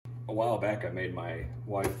A while back I made my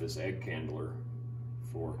wife this egg candler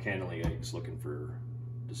for candling eggs, looking to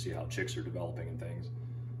see how chicks are developing and things.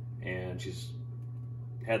 And she's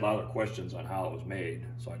had a lot of questions on how it was made,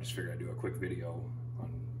 so I just figured I'd do a quick video on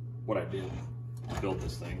what I did to build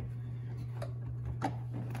this thing.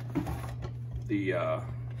 The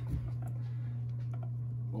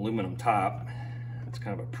aluminum top, it's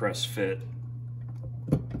kind of a press fit.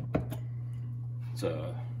 It's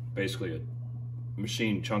basically a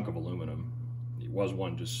machined chunk of aluminum. It was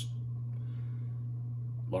one just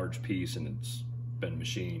large piece, and it's been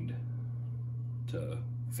machined to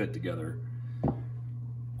fit together.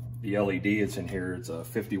 The LED it's in here, it's a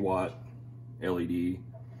 50-watt LED.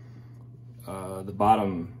 The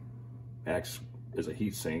bottom acts as a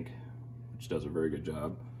heat sink, which does a very good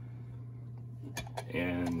job.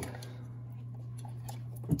 And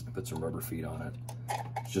I put some rubber feet on it.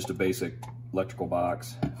 It's just a basic electrical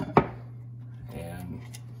box. And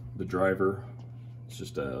the driver, it's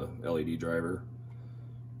just a LED driver.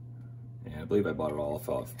 And I believe I bought it all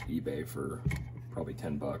off eBay for probably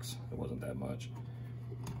 10 bucks. It wasn't that much.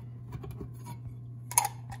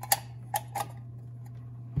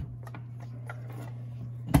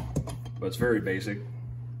 But it's very basic.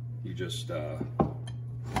 You just, I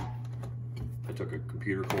took a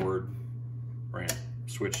computer cord, ran a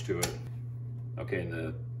switch to it. Okay, and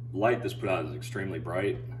the light this put out is extremely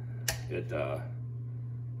bright. It'll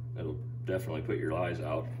definitely put your eyes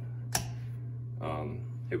out.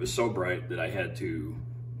 It was so bright that I had to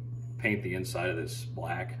paint the inside of this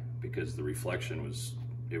black because the reflection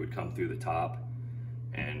it would come through the top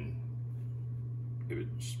and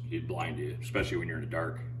it'd blind you, especially when you're in the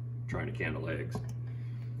dark trying to candle eggs.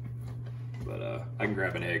 But I can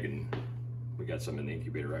grab an egg, and we got some in the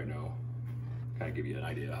incubator right now. Kind of give you an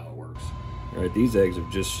idea of how it works. All right, these eggs have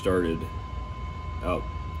just started out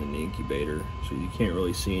in the incubator, so you can't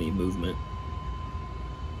really see any movement.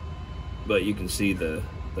 But you can see the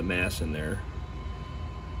mass in there.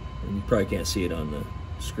 And you probably can't see it on the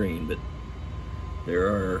screen, but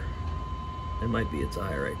there might be its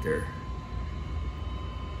eye right there.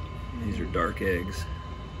 These are dark eggs.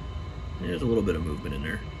 There's a little bit of movement in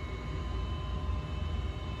there.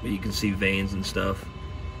 But you can see veins and stuff.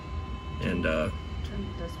 And turn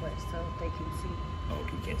it this way so they can see. Oh,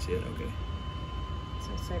 you can't see it? Okay.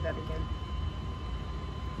 So say that again.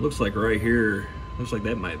 Looks like right here, looks like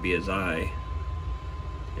that might be his eye.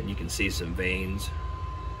 And you can see some veins.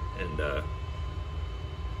 And I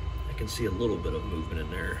can see a little bit of movement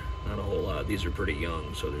in there. Not a whole lot. These are pretty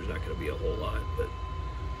young, so there's not going to be a whole lot. But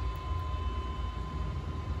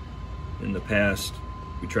in the past,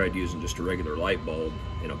 we tried using just a regular light bulb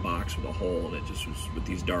in a box with a hole, and it just was, with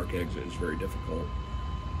these dark eggs, it was very difficult.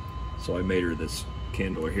 So I made her this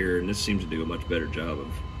candle here, and this seems to do a much better job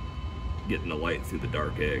of getting the light through the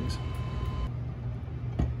dark eggs.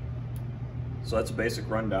 So that's a basic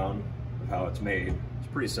rundown of how it's made.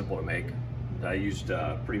 It's pretty simple to make. I used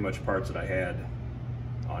pretty much parts that I had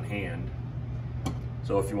on hand.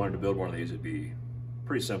 So if you wanted to build one of these, it'd be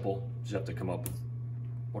pretty simple. You just have to come up with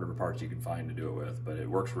whatever parts you can find to do it with, but it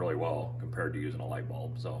works really well compared to using a light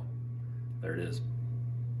bulb. So there it is.